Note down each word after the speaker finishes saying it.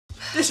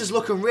This is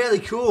looking really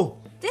cool.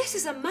 This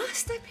is a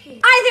masterpiece.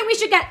 I think we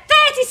should get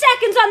 30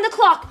 seconds on the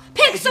clock,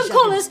 pick some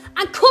colours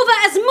and cover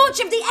as much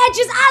of the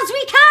edges as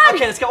we can.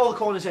 Okay, let's get all the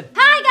corners in.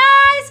 Hi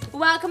guys,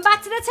 welcome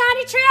back to the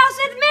Tiny Treehouse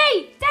with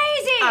me,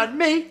 Daisy. And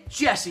me,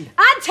 Jessie.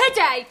 And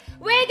today,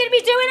 we're going to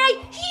be doing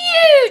a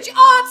huge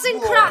arts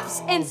and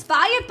crafts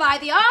inspired by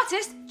the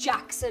artist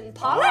Jackson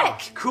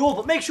Pollock. Cool,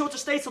 but make sure to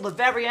stay till the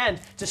very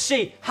end to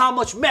see how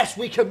much mess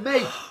we can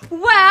make.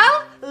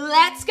 Well,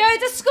 let's go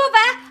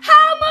discover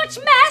how much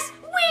mess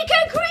we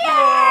can create!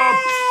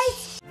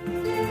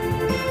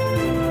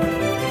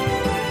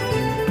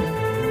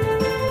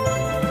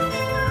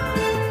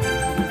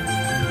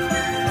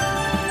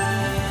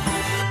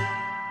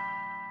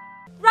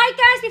 Right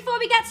guys, before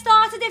we get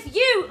started, if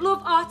you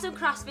love arts and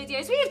crafts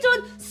videos, we've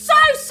done so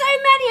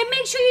many, and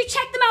make sure you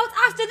check them out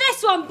after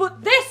this one.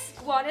 But this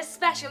one is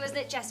special, isn't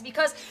it, Jess?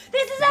 Because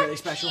this is a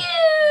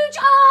huge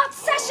art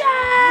session!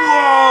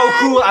 Whoa,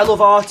 cool, I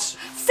love arts.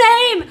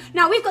 Same!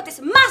 Now we've got this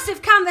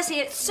massive canvas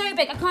here, it's so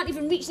big I can't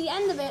even reach the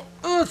end of it.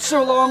 Oh, it's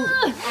so long.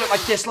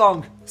 Like this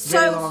long.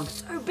 Really long.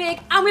 So big.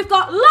 And we've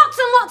got lots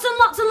and lots and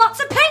lots and lots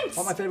of paints.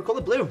 What's my favourite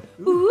colour? Blue.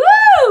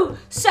 Ooh!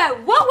 So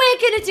what we're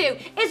going to do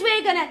is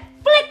we're going to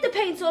flick the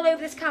paints all over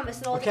this canvas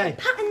and all different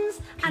patterns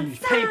and use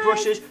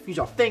paintbrushes, use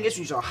our fingers,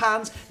 use our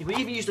hands. You can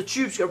even use the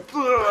tubes to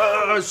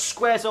go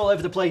squares all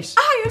over the place.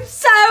 I am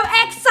so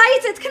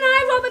excited. Can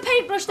I roll my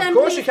paintbrush then, Of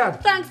course please? you can.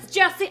 Thanks,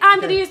 Jessie. I'm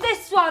going to use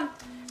this one.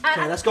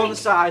 Okay, let's go on the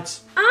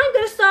sides. I'm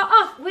going to start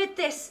off with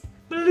this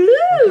blue.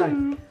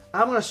 Okay.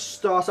 I'm going to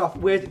start off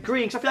with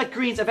green, because I feel like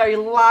green's a very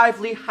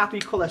lively, happy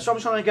colour. So I'm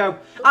just going to go,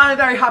 I'm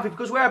very happy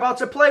because we're about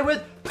to play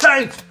with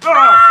paint.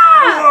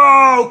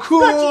 Whoa,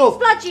 cool.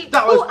 Splodgy.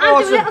 That was I'm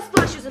awesome. doing little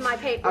splashes in my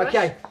paintbrush.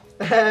 Okay.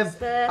 I'm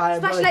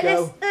Splash going like to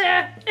this.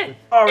 go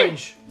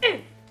orange.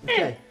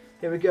 Okay,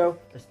 here we go.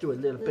 Let's do a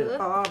little bit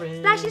of orange.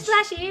 Splashy,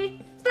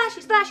 splashy.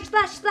 Splashy, splashy,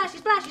 splashy, splashy,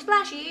 splashy,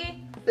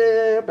 splashy.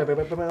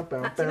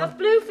 That's enough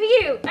blue for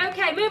you.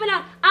 Okay, moving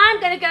on. I'm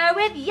going to go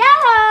with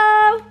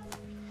yellow.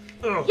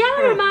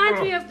 Yellow reminds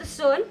me of the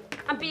sun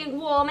and being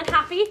warm and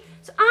happy.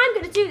 So I'm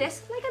going to do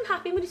this like I'm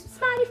happy with a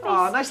smiley face.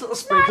 Oh, nice little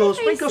sprinkle,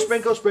 sprinkle,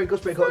 sprinkle, sprinkle,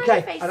 sprinkle.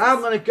 Okay, and I'm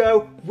going to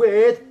go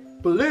with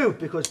blue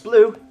because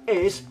blue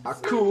is a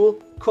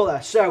cool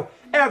colour. So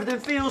everything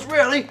feels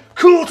really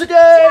cool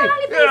today.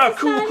 Yeah,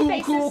 cool.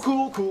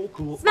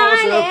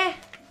 Smiley. Awesome.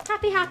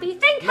 Happy.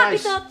 Think happy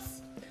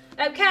thoughts.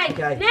 Okay,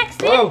 next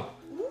thing. Whoa.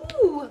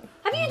 Ooh.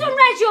 Have you done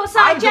red your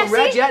side, Jessie? I haven't done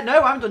red yet.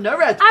 No, I haven't done no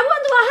red. I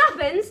wonder what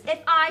happens if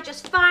I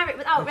just fire it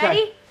without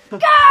ready. Go!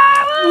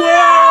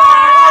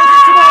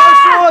 Whoa!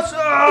 Tomato sauce!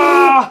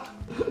 Oh!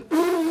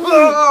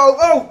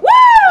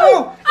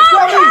 Woo! It's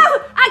got me!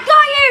 I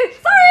got you!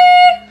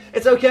 Sorry!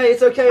 It's okay,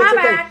 it's okay.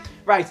 Alright.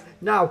 Right,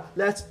 now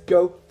let's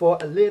go for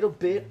a little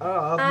bit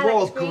of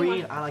more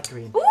green. I like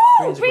green.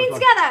 Ooh, green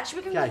together.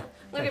 Should we Okay,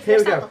 here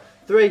we go.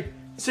 3,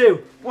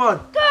 2, 1.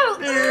 Go!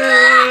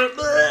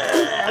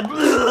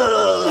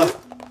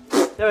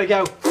 There we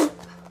go.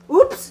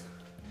 Oops.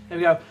 There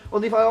we go.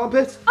 Underneath my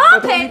armpit.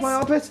 Armpit? Underneath my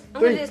armpit.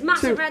 I'm going to do this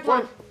massive red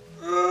one.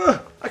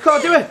 I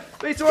can't do it.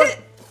 3, 2, 1.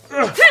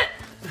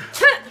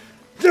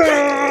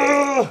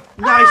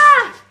 Nice.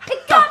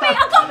 It got me.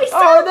 I got myself.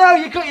 Oh no,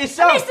 you got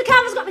yourself. I missed the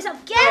canvas, got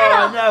myself. Get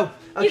up. No.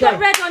 Okay. You got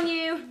red on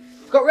you.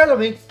 Got red on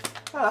me.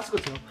 Oh, that's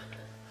good to know.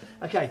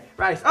 Okay,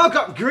 right. Oh, I've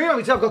got green on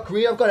me too. I've got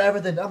green. I've got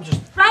everything. I'm just.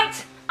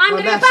 Right. I'm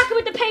going to go back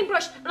with the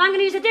paintbrush and I'm going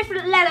to use a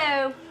different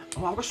yellow.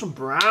 Oh, I've got some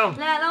brown.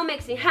 Yellow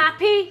makes me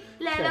happy.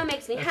 Yellow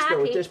makes me let's happy.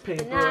 go with this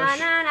paintbrush.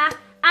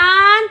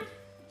 And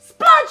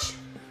splodge.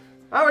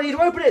 Oh, I need to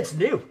open it. It's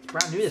new. It's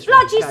brand new. This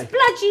Splodgy, one.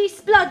 Okay.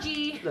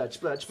 splodgy. Splodge,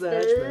 splodge,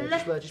 splodge,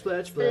 splodge,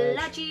 splodge, splodge.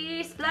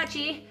 Splodgy,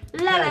 splodgy.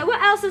 Lello.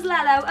 What else is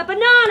Lello? A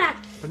banana.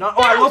 Banana.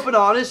 Oh, I love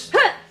bananas.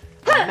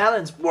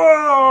 Melons.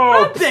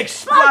 Whoa! Oops. Big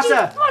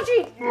splatter.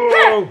 Splodgy.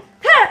 Whoa.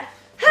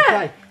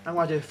 Okay, I'm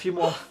going to do a few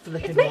more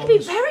flicking It's making me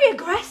ones. very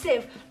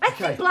aggressive. Let's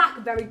do black,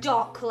 a very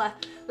dark colour.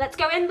 Let's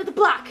go in with the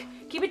black.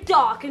 Keep it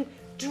dark and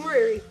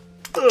dreary.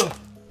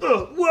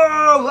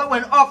 Whoa! That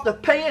went off the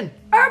painting.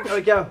 There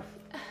we go.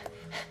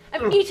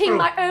 I'm eating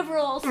my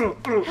overalls.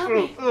 Help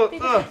me.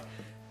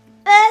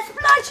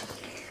 Splodge.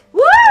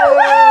 Woo!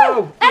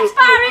 Woo! Let's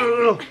fire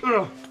it.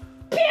 Pew!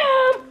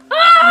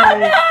 Oh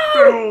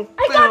no! I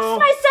got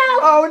myself.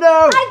 Oh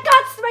no! I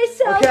got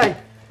myself. Okay,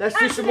 let's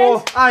do some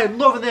more. I am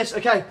loving this.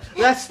 Okay,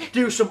 let's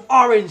do some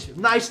orange.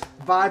 Nice,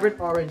 vibrant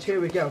orange. Here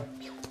we go.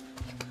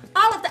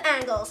 All of the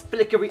angles.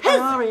 Flickery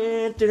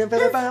orange. Ooh, that's a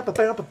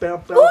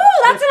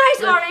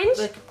nice orange.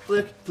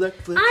 Flick. I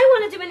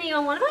want to do a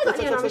neon one. Have I got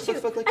neon orange too? I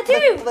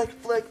do. Flick.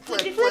 Flip.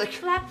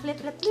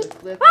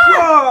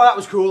 Whoa, that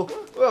was cool.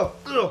 Whoa.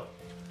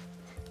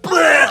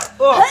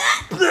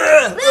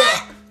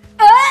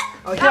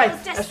 Okay,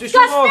 let's do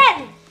some more.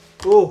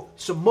 Oh,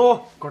 some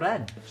more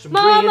green. Some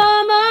green.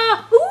 More.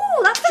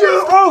 Ooh, that's a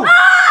nice one.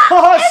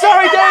 Oh,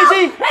 sorry,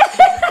 Daisy.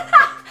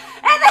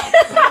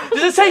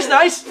 Does it taste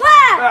nice?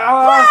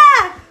 Blah.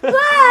 It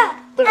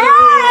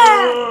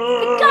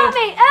got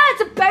me.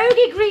 It's a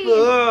bogey green.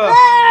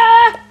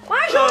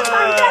 Why is yours so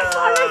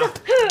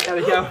There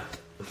we go.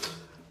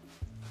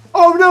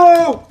 Oh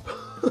no!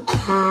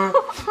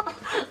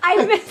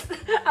 I missed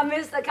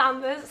the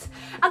canvas.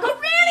 I got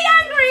really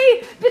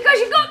angry because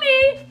you got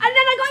me, and then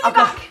I got you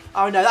back.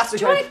 Oh no, that's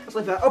okay. That's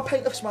like that. Oh,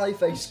 paint the smiley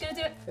face. I'm just gonna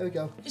do it. Here we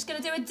go. Just gonna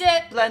do a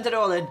dip. Blend it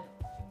all in.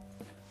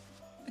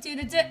 We're doing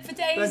a dip for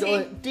Daisy. Blend it all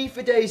in. D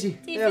for Daisy.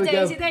 D for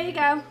Daisy. There you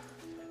go.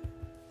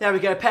 There we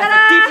go.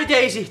 Perfect. D for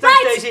Daisy.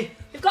 Thanks, Daisy.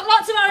 We've got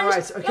lots of orange. All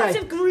right. Okay. Lots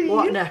of green.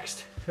 What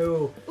next?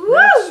 Oh,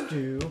 let's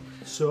do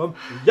some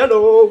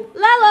yellow.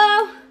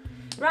 Lello.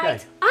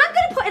 Right. Okay. I'm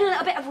going to put in a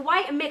little bit of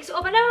white and mix it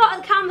up. I know a lot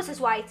of the canvas is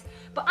white,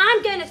 but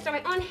I'm going to throw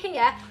it on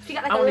here so you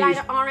get like a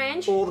lighter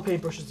orange. All the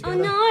paintbrushes together. Oh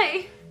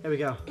no. There we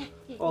go.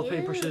 All the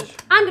paintbrushes.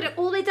 I'm going to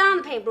all the way down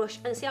the paintbrush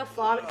and see how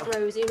far it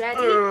throws. Are you ready?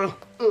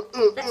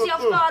 Let's see how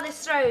far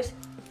this throws.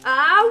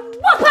 Ah,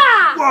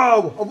 whopper!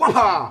 Whoa! A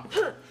whopper!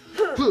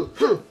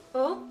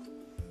 Oh.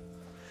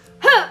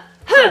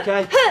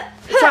 Okay.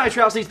 The tire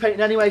trails needs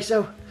painting anyway,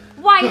 so.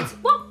 White.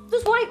 What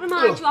does white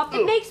remind you of?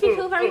 It makes me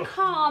feel very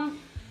calm.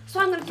 So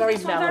I'm going to do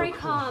this one very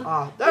calm.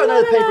 Ah, no,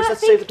 the paintbrush.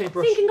 Let's save the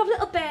paintbrush. Thinking of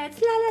little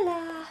birds. La la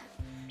la.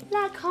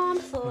 La calm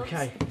thoughts.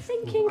 Okay.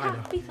 Thinking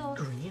happy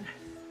thoughts. Green.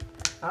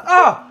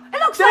 Oh! It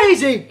looks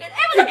Daisy! Like, it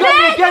was a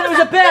bed! Again. It was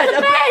a bed! It was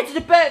a bed! It was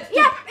a bed!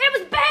 Yep, it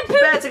was bed poop!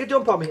 Bed took a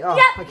dump on me. Oh,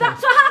 yep, okay.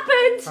 that's what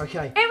happened!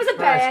 Okay. It was a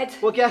bed.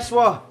 Right. Well, guess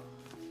what?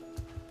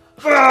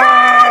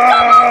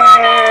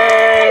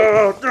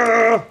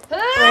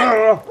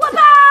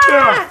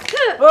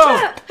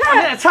 Oh,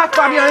 I'm getting attacked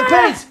by my own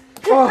paint!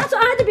 Oh. That's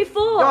what I did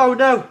before. Oh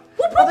no!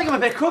 I think I'm a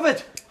bit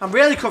covered. I'm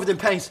really covered in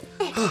paint.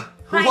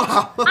 Right,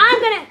 wow!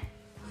 I'm gonna.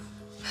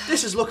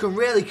 This is looking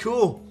really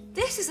cool.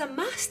 This is a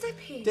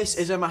masterpiece. This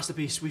is a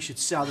masterpiece. We should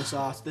sell this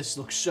art. This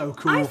looks so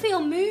cool. I feel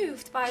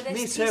moved by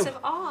this piece of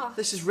art.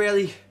 This is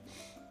really.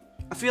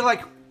 I feel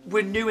like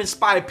we're new,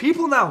 inspired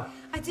people now.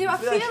 I do. I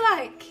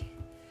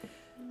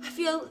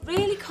feel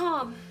really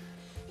calm.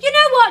 You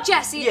know what,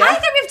 Jesse? Yeah. I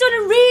think we've done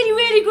a really,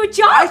 really good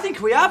job. I think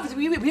we have.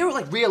 We're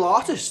like real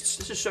artists.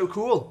 This is so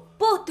cool.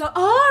 But there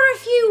are a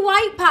few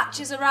white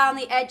patches around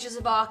the edges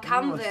of our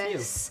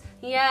canvas.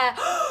 Yeah.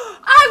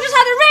 I've just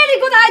had a really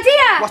good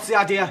idea. What's the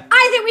idea?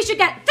 I think we should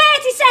get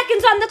 30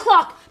 seconds on the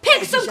clock,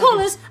 pick some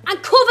colours,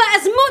 and cover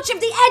as much of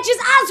the edges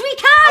as we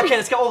can. Okay,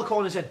 let's get all the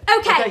corners in.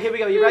 Okay. Okay, here we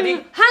go. You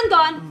ready? Hang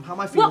on. How am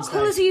I feeling? What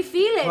colours are you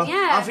feeling? Well,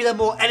 yeah. I'm feeling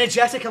more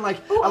energetic and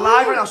like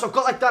alive right now. So I've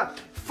got like that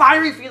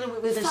fiery feeling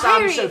within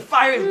inside me. So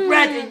fiery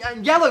red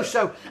and yellow.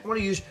 So I'm going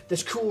to use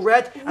this cool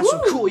red and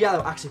some cool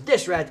yellow. Actually,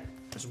 this red.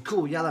 Some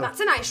cool yellow. That's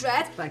a nice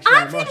red. Thanks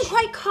very I'm feeling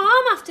quite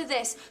calm after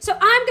this. So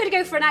I'm going to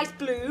go for a nice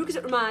blue because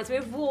it reminds me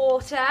of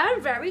water.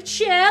 Very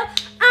chill.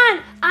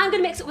 And I'm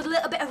going to mix it with a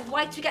little bit of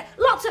white to get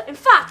lots of... In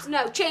fact,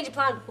 no, change of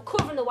plan. We're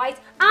covering the white.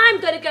 I'm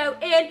going to go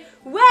in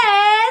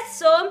with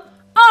some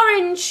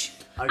orange.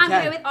 Okay. I'm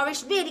going to go with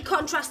orange. Really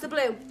contrast the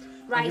blue.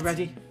 Right. Are you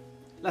ready?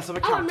 Let's have a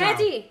countdown. I'm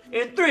ready.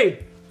 In 3,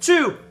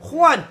 2,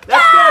 1. Let's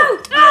go.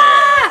 Ah!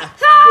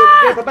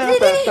 My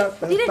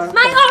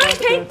orange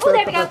paint. Oh,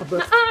 there we go.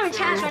 My orange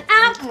has run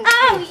out.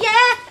 Oh,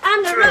 yeah.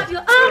 I'm going to rub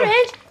your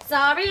orange.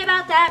 Sorry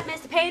about that,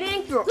 Mr.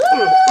 Painting. Spray. I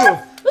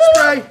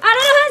don't know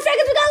how many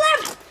seconds we got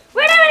left.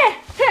 We're doing it.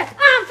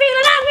 I'm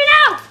feeling angry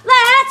now.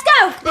 Let's go.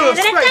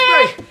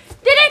 Spray.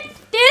 Did it.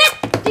 Pew,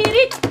 pew,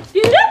 pew.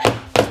 Pew,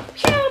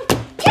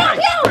 pew,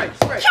 pew,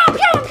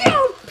 pew.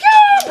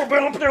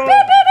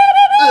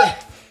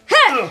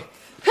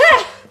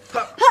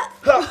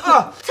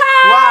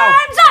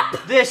 Time's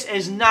up. This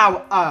is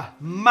now a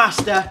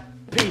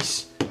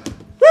masterpiece.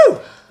 Woo!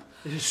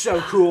 This is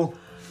so cool.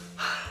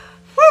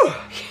 Woo!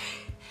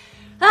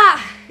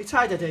 You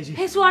tired there, Daisy?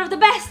 It's one of the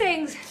best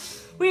things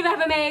we've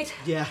ever made.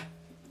 Yeah.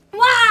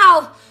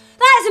 Wow!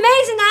 That is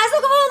amazing, guys.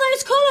 Look at all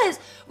those colours.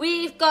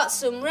 We've got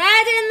some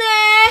red in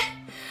there.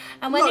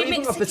 And when they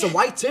mix together, bits of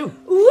white too.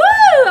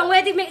 Woo! And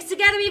where they mix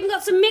together, we even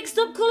got some mixed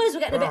up colours.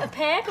 We're getting a bit of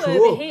purple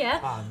over here.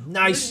 Ah,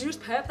 nice.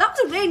 That was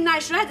a really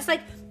nice red. It's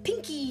like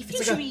pinky,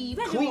 fuchsia-y,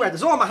 like cool red.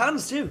 It's all on my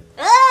hands too.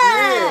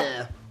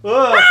 Yeah.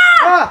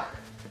 I'm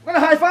gonna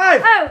high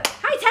five. Oh,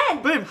 high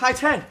 10. Boom, high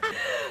 10.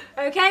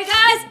 Okay,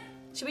 guys.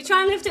 Should we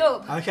try and lift it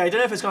up? Okay, I don't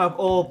know if it's gonna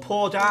all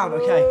pour down.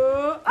 Okay. Here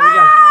we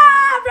go.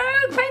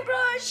 Rogue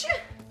paintbrush.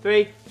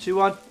 3, 2,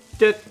 1.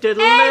 There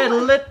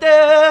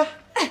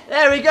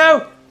we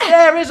go.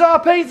 There is our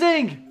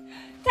painting.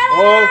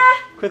 Oh,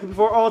 quickly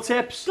before all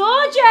tips.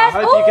 Gorgeous.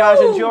 I hope you guys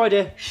enjoyed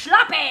it.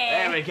 Sloppy.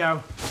 There we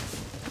go.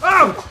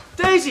 Oh,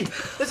 Daisy,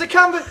 there's a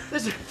canvas.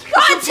 There's some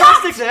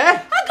plastic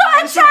there. I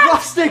got attacked. Some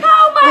plastic.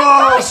 Oh my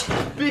gosh.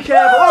 Be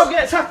careful. Oh, I'm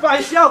getting attacked by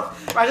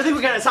yourself. Right, I think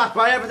we're getting attacked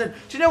by everything.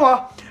 Do you know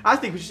what? I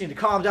think we just need to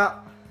calm down.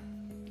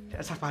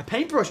 Get attacked by a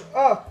paintbrush.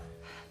 Oh.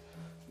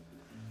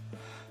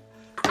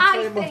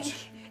 I think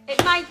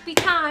it might be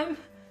time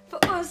for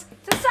us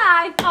to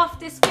sign off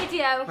this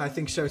video. I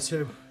think so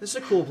too. This is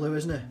a cool blue,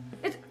 isn't it?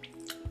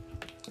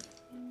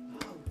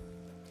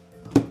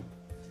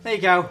 There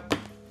you go.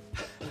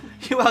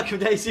 You're welcome,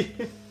 Daisy.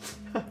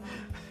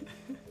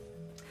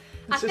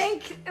 I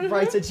think...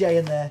 Write a J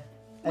in there.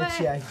 A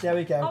J. There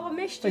we go. Oh, I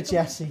missed you. For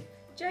Jessie.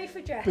 J for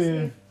Jessie.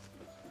 Boom.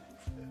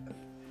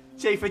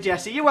 J for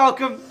Jessie. You're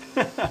welcome.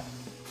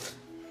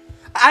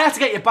 I have to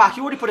get you back.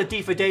 You already put a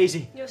D for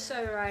Daisy. You're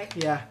so right.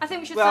 Yeah. I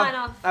think we should sign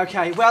off.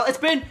 Okay, well,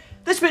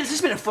 this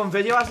has been a fun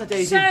video, hasn't it,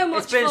 Daisy? So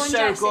much It's been fun, so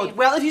Jesse. good.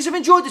 Well, if you've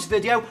enjoyed this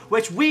video,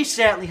 which we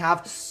certainly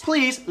have,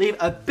 please leave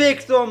a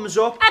big thumbs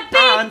up.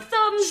 Thumbs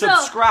up.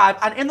 Subscribe.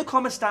 And in the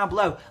comments down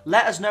below,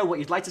 let us know what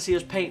you'd like to see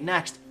us paint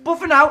next. But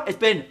for now, it's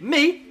been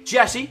me,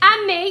 Jesse.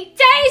 And me,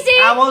 Daisy.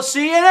 And we'll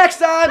see you next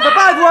time.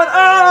 Bye-bye, everyone.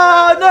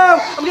 Oh, no.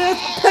 I'm getting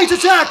a paint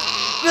attack.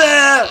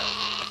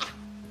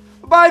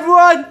 Bye,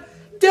 everyone.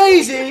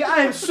 Daisy, I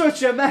am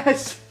such a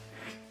mess.